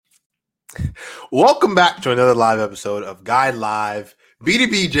Welcome back to another live episode of Guide Live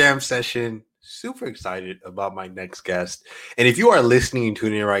B2B Jam Session. Super excited about my next guest. And if you are listening and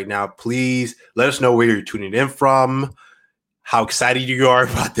tuning in right now, please let us know where you're tuning in from, how excited you are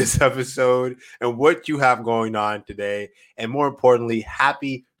about this episode, and what you have going on today. And more importantly,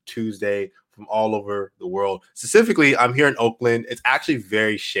 happy Tuesday from all over the world. Specifically, I'm here in Oakland. It's actually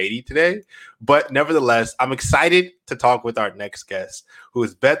very shady today, but nevertheless, I'm excited to talk with our next guest, who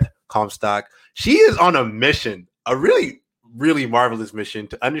is Beth Comstock. She is on a mission, a really marvelous mission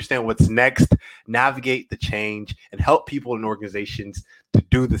to understand what's next, navigate the change, and help people and organizations to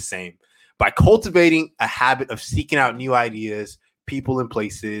do the same. By cultivating a habit of seeking out new ideas, people, and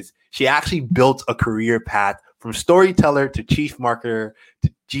places, she actually built a career path from storyteller to chief marketer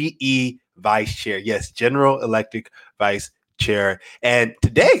to GE vice chair. Yes, General Electric vice chair. And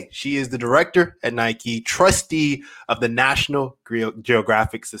today she is the director at Nike, trustee of the National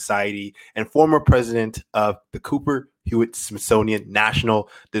Geographic Society, and former president of the Cooper Hewitt Smithsonian National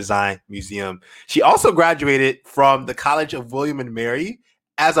Design Museum. She also graduated from the College of William and Mary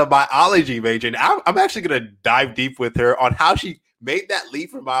as a biology major. And I'm actually going to dive deep with her on how she made that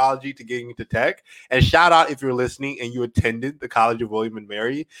leap from biology to getting into tech. And shout out if you're listening and you attended the College of William and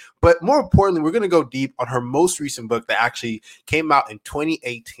Mary. But more importantly, we're going to go deep on her most recent book that actually came out in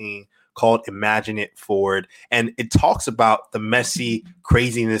 2018 called Imagine It Forward. And it talks about the messy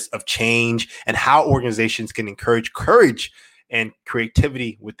craziness of change and how organizations can encourage courage and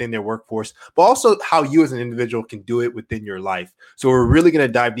creativity within their workforce, but also how you as an individual can do it within your life. So we're really going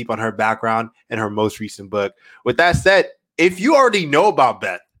to dive deep on her background and her most recent book. With that said, if you already know about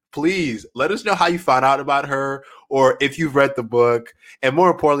Beth, please let us know how you found out about her or if you've read the book. And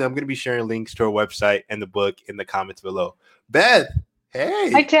more importantly, I'm going to be sharing links to her website and the book in the comments below. Beth, hey.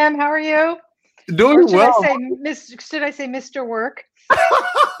 Hi, Tim. How are you? Doing well. Should I say Mr. Work?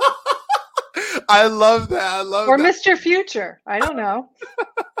 I love that. Or Mr. Future. I don't know.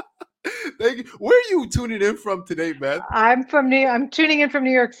 Thank you. Where are you tuning in from today, Beth? I'm tuning in from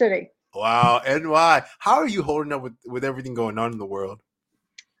New York City. Wow. NY. How are you holding up with everything going on in the world?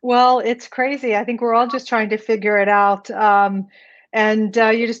 Well, it's crazy. I think we're all just trying to figure it out. And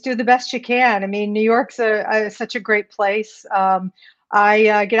you just do the best you can. I mean, New York's such a great place.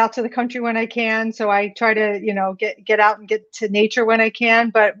 I get out to the country when I can. So I try to, get out and get to nature when I can.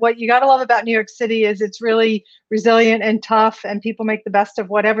 But what you got to love about New York City is it's really resilient and tough, and people make the best of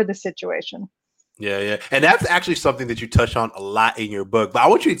whatever the situation. Yeah. And that's actually something that you touch on a lot in your book. But I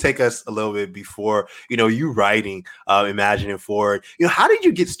want you to take us a little bit before, you writing Imagine It Forward. How did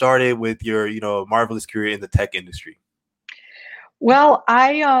you get started with your, marvelous career in the tech industry? Well,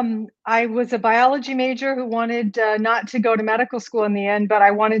 I was a biology major who wanted not to go to medical school in the end, but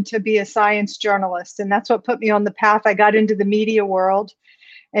I wanted to be a science journalist. And that's what put me on the path. I got into the media world,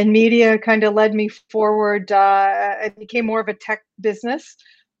 and media kind of led me forward. It became more of a tech business.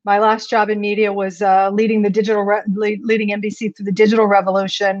 My last job in media was leading NBC through the digital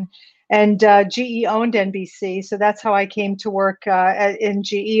revolution, and GE owned NBC. So that's how I came to work in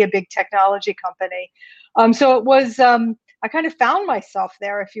GE, a big technology company. So it was, I kind of found myself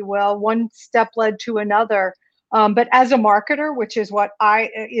there, if you will. One step led to another. But as a marketer, which is what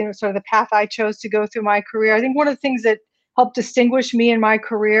sort of the path I chose to go through my career, I think one of the things that helped distinguish me in my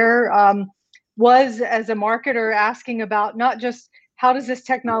career was, as a marketer, asking about not just how does this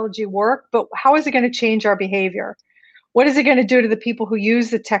technology work, but how is it going to change our behavior? What is it going to do to the people who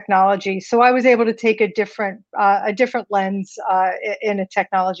use the technology? So I was able to take a different lens in a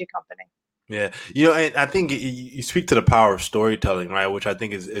technology company. Yeah. And I think you speak to the power of storytelling, right? Which I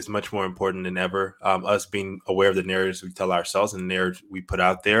think is much more important than ever. Us being aware of the narratives we tell ourselves and the narratives we put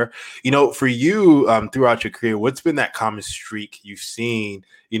out there. For you, throughout your career, what's been that common streak you've seen?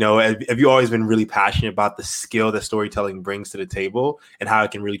 Have you always been really passionate about the skill that storytelling brings to the table and how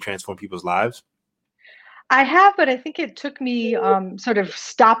it can really transform people's lives? I have, but I think it took me sort of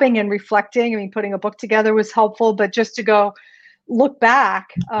stopping and reflecting. I mean, putting a book together was helpful, but just to go look back,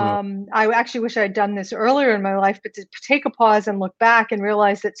 I actually wish I had done this earlier in my life, but to take a pause and look back and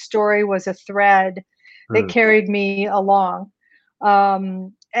realize that story was a thread that carried me along.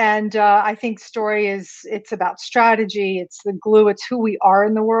 And I think story it's about strategy. It's the glue. It's who we are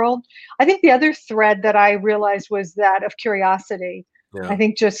in the world. I think the other thread that I realized was that of curiosity. Yeah. I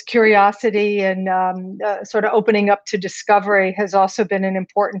think just curiosity and sort of opening up to discovery has also been an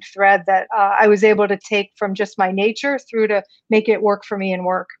important thread that I was able to take from just my nature through to make it work for me and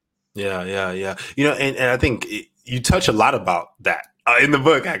work. Yeah. And I think you touch a lot about that in the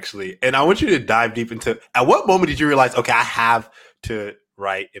book, actually. And I want you to dive deep into, at what moment did you realize, okay, I have to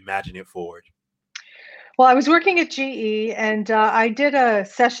write Imagine It Forward? Well, I was working at GE, and I did a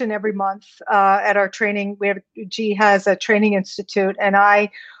session every month at our training. GE has a training institute, and I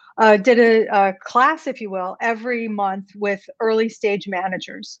did a class, if you will, every month with early stage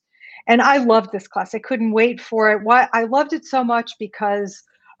managers. And I loved this class. I couldn't wait for it. Why I loved it so much because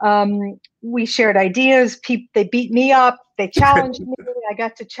we shared ideas. They beat me up. They challenged me. I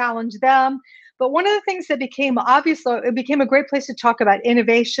got to challenge them. But one of the things that became obvious, though, it became a great place to talk about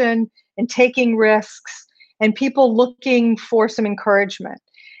innovation and taking risks and people looking for some encouragement.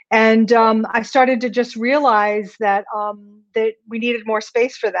 And I started to just realize that that we needed more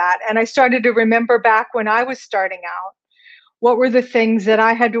space for that. And I started to remember back when I was starting out, what were the things that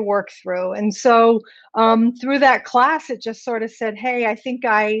I had to work through. And so through that class, it just sort of said, hey, I think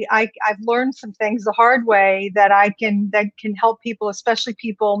I've learned some things the hard way that can help people, especially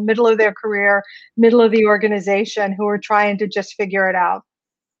people middle of their career, middle of the organization, who are trying to just figure it out.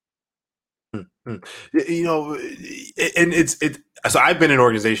 You know, and so I've been in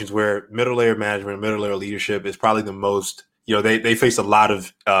organizations where middle layer management, middle layer leadership is probably the most, they face a lot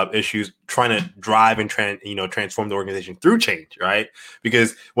of issues trying to drive and transform the organization through change, right?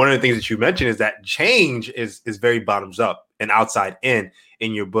 Because one of the things that you mentioned is that change is very bottoms up and outside in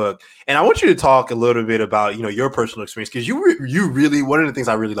your book. And I want you to talk a little bit about, your personal experience, because you really, one of the things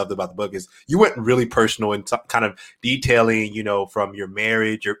I really loved about the book is you went really personal and kind of detailing, from your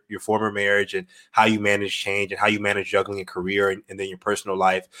marriage, your former marriage, and how you manage change and how you manage juggling a career and then your personal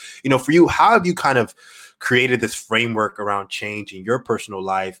life. For you, how have you kind of created this framework around change in your personal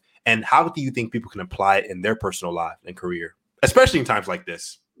life, and how do you think people can apply it in their personal life and career, especially in times like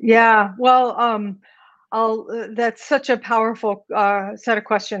this? Yeah, well, that's such a powerful set of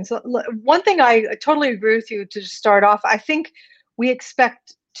questions. One thing I totally agree with you to start off. I think we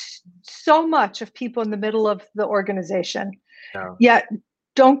expect so much of people in the middle of the organization, yet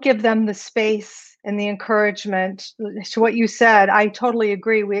don't give them the space and the encouragement. To what you said, I totally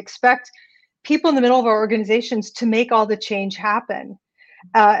agree. We expect people in the middle of our organizations to make all the change happen,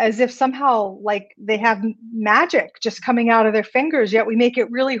 as if somehow like they have magic just coming out of their fingers, yet we make it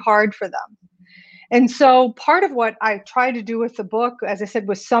really hard for them. And so part of what I try to do with the book, as I said,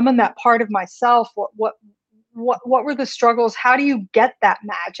 was summon that part of myself. What were the struggles? How do you get that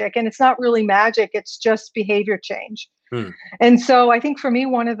magic? And it's not really magic, it's just behavior change. And so I think for me,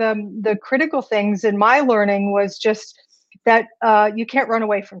 one of the critical things in my learning was just that you can't run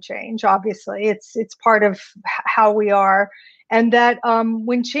away from change. Obviously, it's part of how we are, and that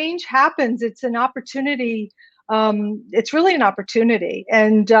when change happens, it's an opportunity. It's really an opportunity,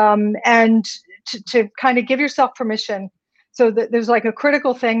 and to kind of give yourself permission. So there's like a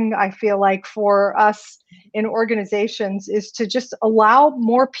critical thing I feel like for us in organizations is to just allow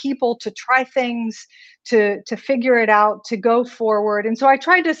more people to try things, to figure it out, to go forward. And so I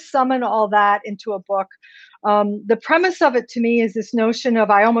tried to summon all that into a book. The premise of it to me is this notion of,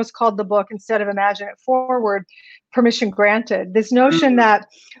 I almost called the book, instead of Imagine It Forward, Permission Granted. This notion that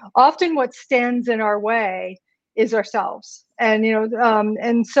often what stands in our way is ourselves. And,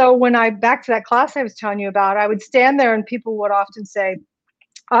 and so when back to that class I was telling you about, I would stand there and people would often say,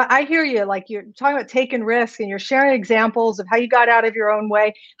 I hear you, like you're talking about taking risks and you're sharing examples of how you got out of your own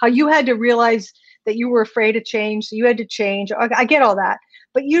way, how you had to realize that you were afraid of change, so you had to change. I get all that.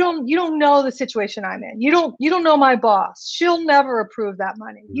 But you don't know the situation I'm in. You don't know my boss. She'll never approve that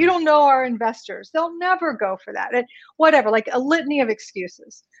money. You don't know our investors. They'll never go for that. And whatever, like a litany of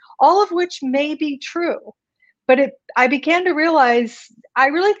excuses, all of which may be true. But I began to realize, I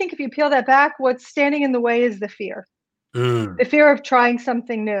really think if you peel that back, what's standing in the way is the fear. The fear of trying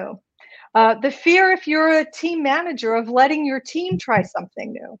something new. The fear, if you're a team manager, of letting your team try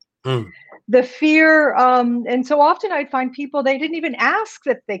something new. The fear, and so often I'd find people, they didn't even ask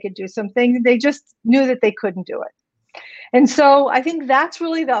that they could do something. They just knew that they couldn't do it. And so I think that's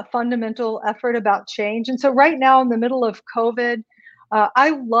really the fundamental effort about change. And so right now in the middle of COVID, I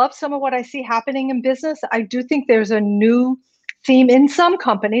love some of what I see happening in business. I do think there's a new theme in some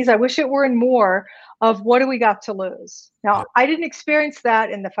companies. I wish it were in more, of what do we got to lose? Now, I didn't experience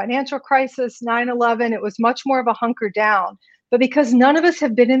that in the financial crisis, 9/11. It was much more of a hunker down. But because none of us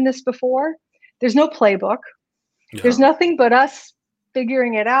have been in this before, there's no playbook. Yeah. There's nothing but us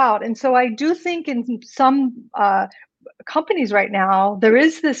figuring it out. And so I do think in some companies right now, there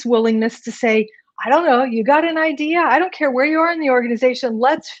is this willingness to say, I don't know, you got an idea? I don't care where you are in the organization.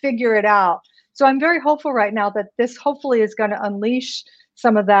 Let's figure it out. So I'm very hopeful right now that this hopefully is going to unleash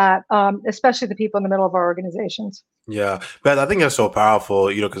some of that, especially the people in the middle of our organizations. Yeah, Beth, I think that's so powerful,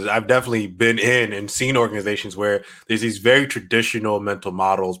 because I've definitely been in and seen organizations where there's these very traditional mental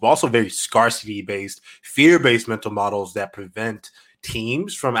models, but also very scarcity-based, fear-based mental models that prevent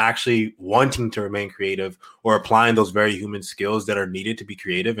teams from actually wanting to remain creative or applying those very human skills that are needed to be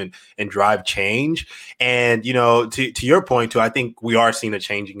creative and drive change. And, to your point too, I think we are seeing a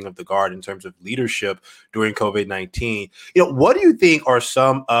changing of the guard in terms of leadership during COVID-19. What do you think are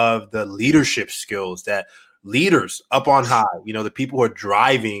some of the leadership skills that leaders up on high, the people who are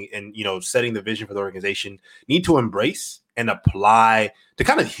driving and, setting the vision for the organization need to embrace and apply to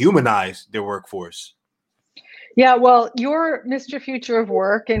kind of humanize their workforce? Yeah, well, you're Mr. Future of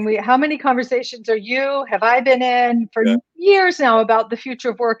Work, and how many conversations have I been in for years now about the future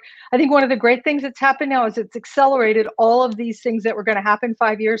of work? I think one of the great things that's happened now is it's accelerated all of these things that were going to happen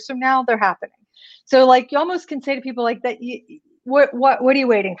 5 years from now. They're happening. So like you almost can say to people like that, what are you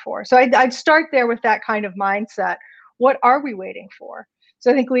waiting for? So I'd start there with that kind of mindset. What are we waiting for?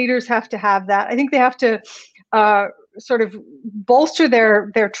 So I think leaders have to have that. I think they have to sort of bolster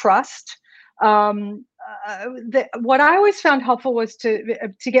their trust. What I always found helpful was to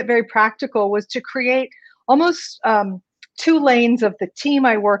get very practical, was to create almost two lanes of the team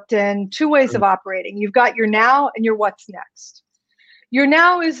I worked in, two ways of operating. You've got your now and your what's next. Your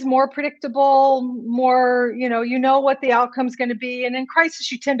now is more predictable, more, you know what the outcome's going to be. And in crisis,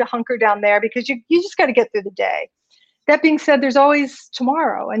 you tend to hunker down there because you just got to get through the day. That being said, there's always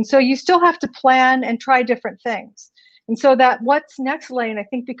tomorrow. And so you still have to plan and try different things. And so that what's next lane, I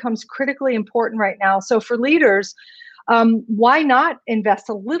think, becomes critically important right now. So for leaders, why not invest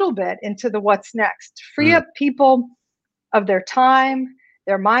a little bit into the what's next? Free up people of their time,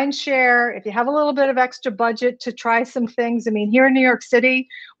 their mind share. If you have a little bit of extra budget to try some things, I mean, here in New York City,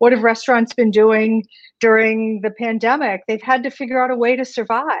 what have restaurants been doing during the pandemic? They've had to figure out a way to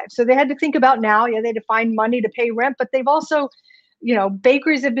survive. So they had to think about now, they had to find money to pay rent, but they've also,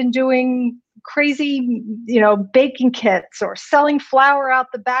 bakeries have been doing crazy, baking kits or selling flour out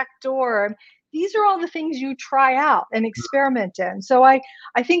the back door. These are all the things you try out and experiment in. So I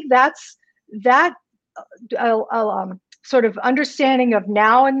think that's that sort of understanding of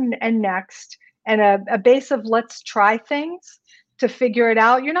now and next, and a base of let's try things to figure it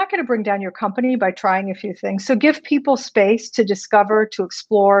out. You're not going to bring down your company by trying a few things. So give people space to discover, to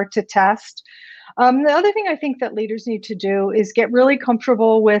explore, to test. The other thing I think that leaders need to do is get really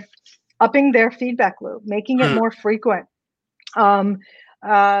comfortable with upping their feedback loop, making it more frequent.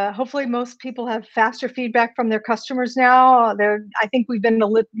 Hopefully most people have faster feedback from their customers now. I think we've been a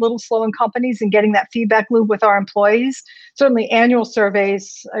little slow in companies in getting that feedback loop with our employees. Certainly annual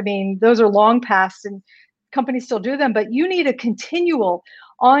surveys, I mean, those are long past and companies still do them, but you need a continual,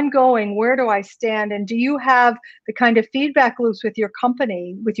 ongoing, where do I stand? And do you have the kind of feedback loops with your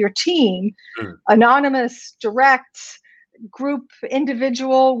company, with your team, anonymous, direct, group,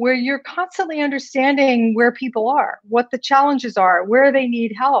 individual, where you're constantly understanding where people are, what the challenges are, where they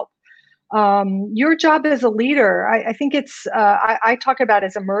need help. Your job as a leader, I think it's, I talk about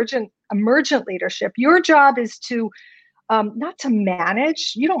as emergent leadership. Your job is to not to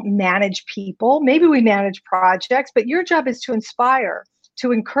manage. You don't manage people. Maybe we manage projects, but your job is to inspire,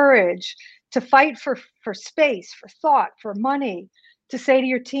 to encourage, to fight for space, for thought, for money, to say to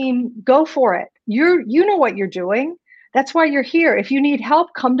your team, go for it. You know what you're doing. That's why you're here. If you need help,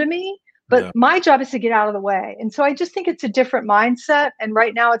 come to me. But my job is to get out of the way. And so I just think it's a different mindset. And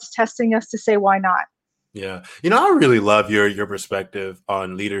right now it's testing us to say, why not? Yeah. I really love your perspective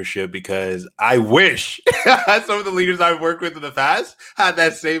on leadership, because I wish some of the leaders I've worked with in the past had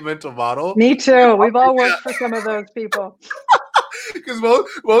that same mental model. Me too. We've all worked for some of those people. Because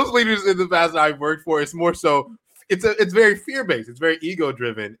most leaders in the past I've worked for, it's more so, it's very fear-based. It's very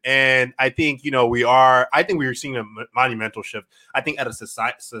ego-driven. And I think, we are seeing a monumental shift, I think, at a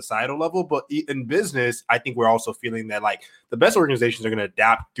societal level. But in business, I think we're also feeling that, like, the best organizations are going to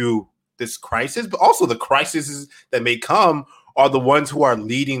adapt through this crisis, but also the crises that may come are the ones who are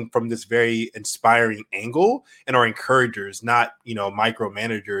leading from this very inspiring angle and are encouragers, not,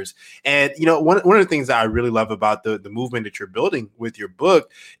 micromanagers. And, one of the things that I really love about the movement that you're building with your book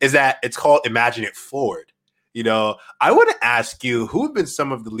is that it's called Imagine It Forward. I want to ask you, who have been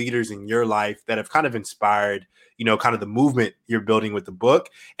some of the leaders in your life that have kind of inspired, kind of the movement you're building with the book,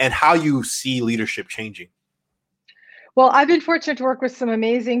 and how you see leadership changing? Well, I've been fortunate to work with some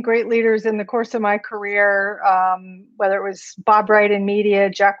amazing, great leaders in the course of my career, whether it was Bob Wright in media,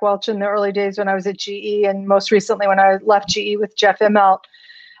 Jack Welch in the early days when I was at GE, and most recently when I left GE with Jeff Immelt.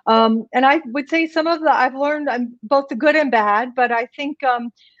 And I would say some of I've learned both the good and bad, but I think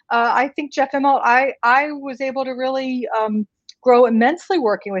Jeff Immelt, I was able to really grow immensely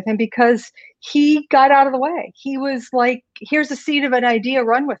working with him because he got out of the way. He was like, here's a seed of an idea,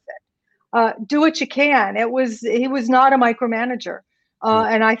 run with it. Do what you can. He was not a micromanager.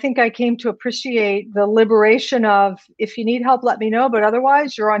 And I think I came to appreciate the liberation of, if you need help, let me know, but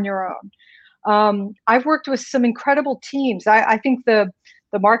otherwise you're on your own. I've worked with some incredible teams. I think the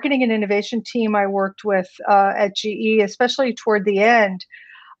marketing and innovation team I worked with at GE, especially toward the end,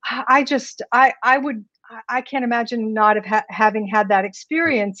 I can't imagine not having had that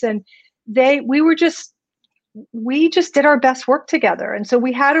experience. And we just did our best work together. And so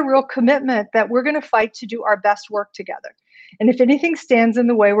we had a real commitment that we're going to fight to do our best work together. And if anything stands in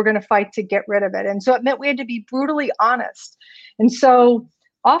the way, we're going to fight to get rid of it. And so it meant we had to be brutally honest. And so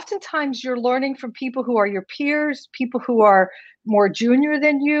oftentimes you're learning from people who are your peers, people who are more junior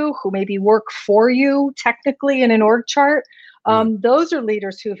than you, who maybe work for you technically in an org chart. Those are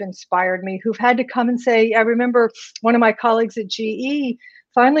leaders who've inspired me, who've had to come and say, I remember one of my colleagues at GE,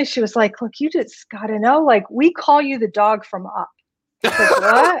 finally she was like, look, you just got to know, like, we call you the dog from Up. Like,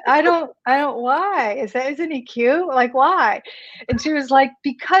 what? I don't, why? Isn't he cute? Like, why? And she was like,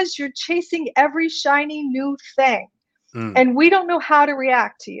 because you're chasing every shiny new thing. And we don't know how to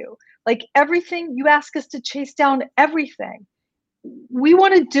react to you. Like, everything, you ask us to chase down everything. We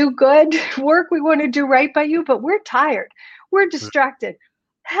want to do good work. We want to do right by you, but we're tired. We're distracted.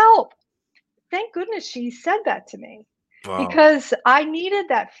 Help. Thank goodness she said that to me. Wow. Because I needed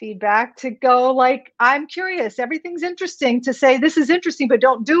that feedback to go, like, I'm curious. Everything's interesting, to say this is interesting, but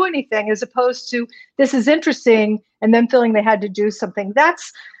don't do anything, as opposed to this is interesting and then feeling they had to do something.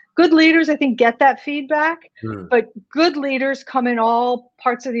 That's good leaders, I think, get that feedback, but good leaders come in all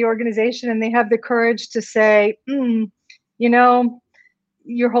parts of the organization and they have the courage to say, you're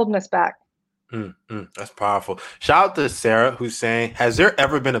holding us back. That's powerful. Shout out to Sarah, who's saying, has there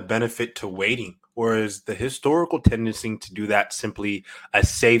ever been a benefit to waiting, or is the historical tendency to do that simply a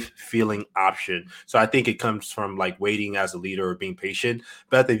safe feeling option? So I think it comes from like waiting as a leader or being patient.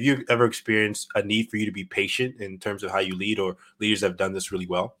 Beth, have you ever experienced a need for you to be patient in terms of how you lead, or leaders have done this really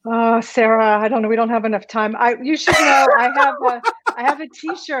well? Sarah, I don't know. We don't have enough time. You should know I have a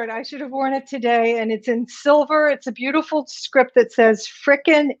t-shirt. I should have worn it today, and it's in silver. It's a beautiful script that says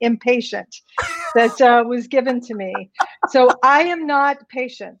 "frickin' impatient" that was given to me. So I am not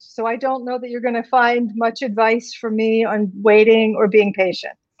patient. So I don't know that you're going to find much advice from me on waiting or being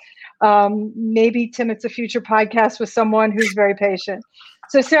patient. Maybe, Tim, it's a future podcast with someone who's very patient.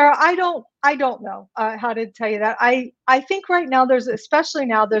 So Sarah, I don't know how to tell you that. I think right now there's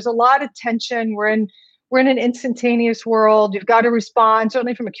a lot of tension. We're in an instantaneous world. You've got to respond,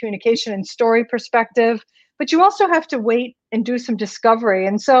 certainly from a communication and story perspective, but you also have to wait and do some discovery.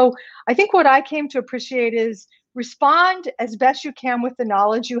 And so I think what I came to appreciate is respond as best you can with the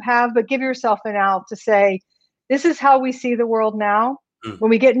knowledge you have, but give yourself an out to say, this is how we see the world now. When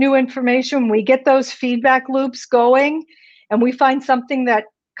we get new information, when we get those feedback loops going, and we find something that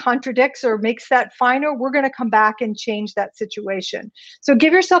contradicts or makes that finer, we're going to come back and change that situation. So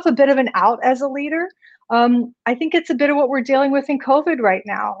give yourself a bit of an out as a leader. I think it's a bit of what we're dealing with in COVID right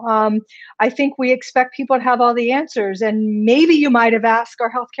now. I think we expect people to have all the answers, and maybe you might have asked our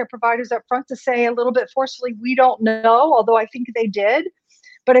healthcare providers up front to say a little bit forcefully, we don't know, although I think they did.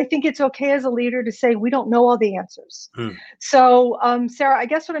 But I think it's okay as a leader to say, we don't know all the answers. So, Sarah, I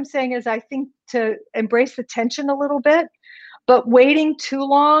guess what I'm saying is I think to embrace the tension a little bit, but waiting too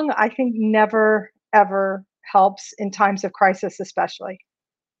long, I think never, ever helps in times of crisis, especially.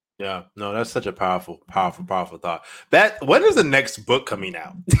 Yeah, no, that's such a powerful thought. Beth, when is the next book coming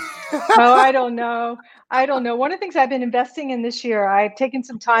out? I don't know. One of the things I've been investing in this year, I've taken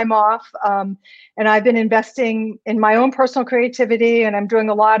some time off, and I've been investing in my own personal creativity, and I'm doing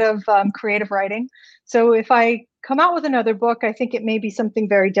a lot of creative writing. So if I come out with another book, I think it may be something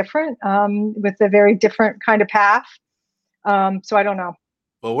very different, with a very different kind of path. So I don't know.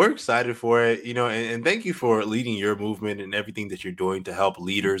 Well, we're excited for it, and thank you for leading your movement and everything that you're doing to help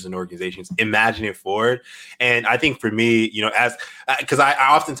leaders and organizations imagine it forward. And I think for me, because I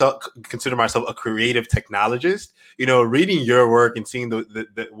often consider myself a creative technologist, reading your work and seeing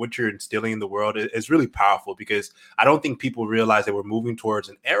the what you're instilling in the world is really powerful, because I don't think people realize that we're moving towards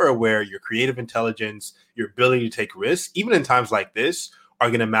an era where your creative intelligence, your ability to take risks, even in times like this, are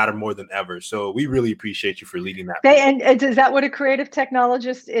going to matter more than ever. So we really appreciate you for leading that. And is that what a creative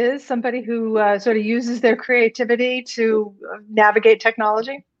technologist is? Somebody who sort of uses their creativity to navigate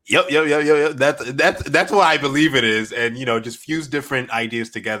technology? Yep. That's what I believe it is. And, just fuse different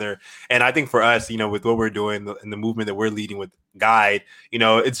ideas together. And I think for us, with what we're doing and the movement that we're leading with Guide,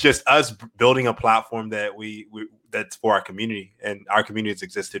 it's just us building a platform that that's for our community, and our community has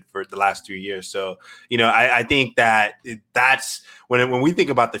existed for the last 2 years. So, I think that's when we think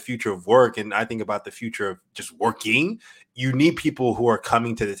about the future of work, and I think about the future of just working, you need people who are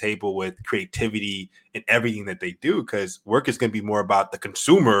coming to the table with creativity in everything that they do, because work is going to be more about the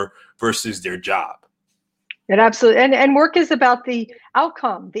consumer versus their job. It absolutely, and work is about the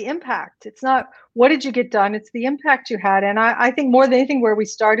outcome, the impact. It's not what did you get done, it's the impact you had. And I think more than anything where we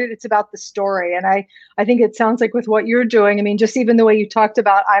started, it's about the story. And I think it sounds like with what you're doing, I mean, just even the way you talked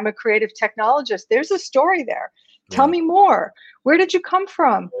about, I'm a creative technologist, there's a story there. Tell me more. Where did you come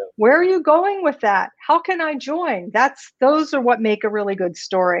from? Where are you going with that? How can I join? Those are what make a really good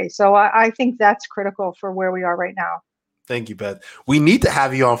story. So I think that's critical for where we are right now. Thank you, Beth. We need to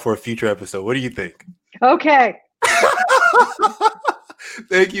have you on for a future episode. What do you think? Okay.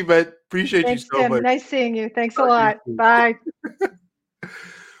 Thank you, Beth. Appreciate Thanks, you so Tim. much. Nice seeing you. Thanks a lot. Bye.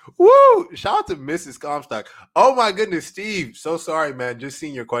 Woo! Shout out to Mrs. Comstock. Oh my goodness, Steve. So sorry, man. Just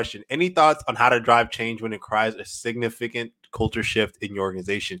seeing your question. Any thoughts on how to drive change when it requires a significant culture shift in your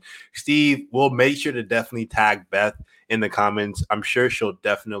organization? Steve, we'll make sure to definitely tag Beth in the comments. I'm sure she'll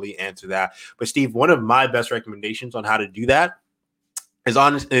definitely answer that. But Steve, one of my best recommendations on how to do that is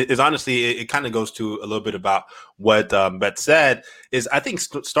honestly, it kind of goes to a little bit about what Beth said, is I think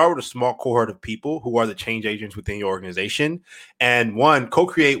start with a small cohort of people who are the change agents within your organization, and one,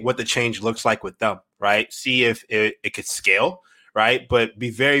 co-create what the change looks like with them, right? See if it could scale, right? But be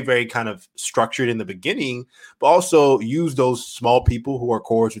very, very kind of structured in the beginning, but also use those small people who are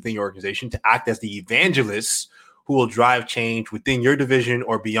cohorts within your organization to act as the evangelists who will drive change within your division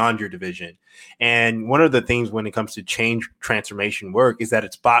or beyond your division. And one of the things when it comes to change transformation work is that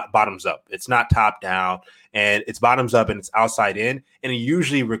it's bottoms up. It's not top down, and it's bottoms up and it's outside in. And it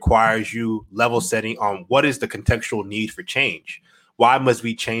usually requires you level setting on what is the contextual need for change. Why must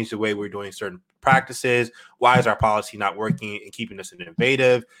we change the way we're doing certain practices? Why is our policy not working and keeping us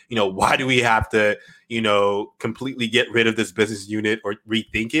innovative? Why do we have to, completely get rid of this business unit or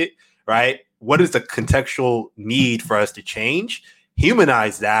rethink it, right? What is the contextual need for us to change?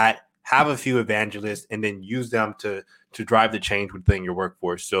 Humanize that, have a few evangelists, and then use them to drive the change within your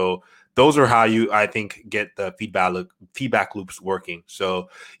workforce. So those are how you, I think, get the feedback loops working. So,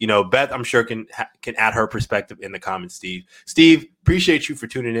 Beth, I'm sure can add her perspective in the comments, Steve. Steve, appreciate you for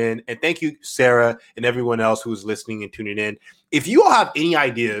tuning in. And thank you, Sarah, and everyone else who's listening and tuning in. If you all have any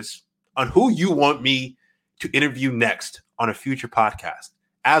ideas on who you want me to interview next on a future podcast,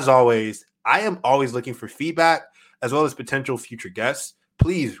 as always, I am always looking for feedback as well as potential future guests.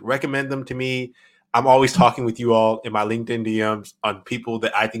 Please recommend them to me. I'm always talking with you all in my LinkedIn DMs on people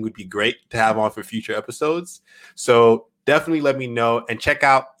that I think would be great to have on for future episodes. So definitely let me know, and check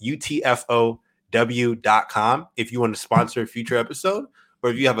out utfow.com if you want to sponsor a future episode or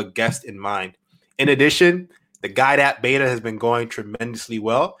if you have a guest in mind. In addition, the Guide app beta has been going tremendously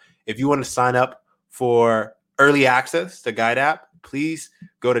well. If you want to sign up for early access to Guide app, please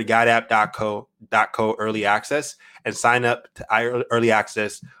go to guideapp.co early access and sign up to early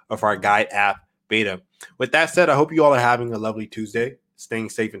access of our Guide app beta. With that said, I hope you all are having a lovely Tuesday,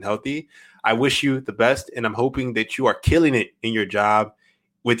 staying safe and healthy. I wish you the best, and I'm hoping that you are killing it in your job,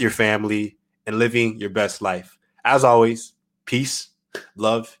 with your family, and living your best life. As always, peace,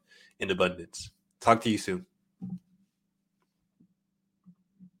 love, and abundance. Talk to you soon.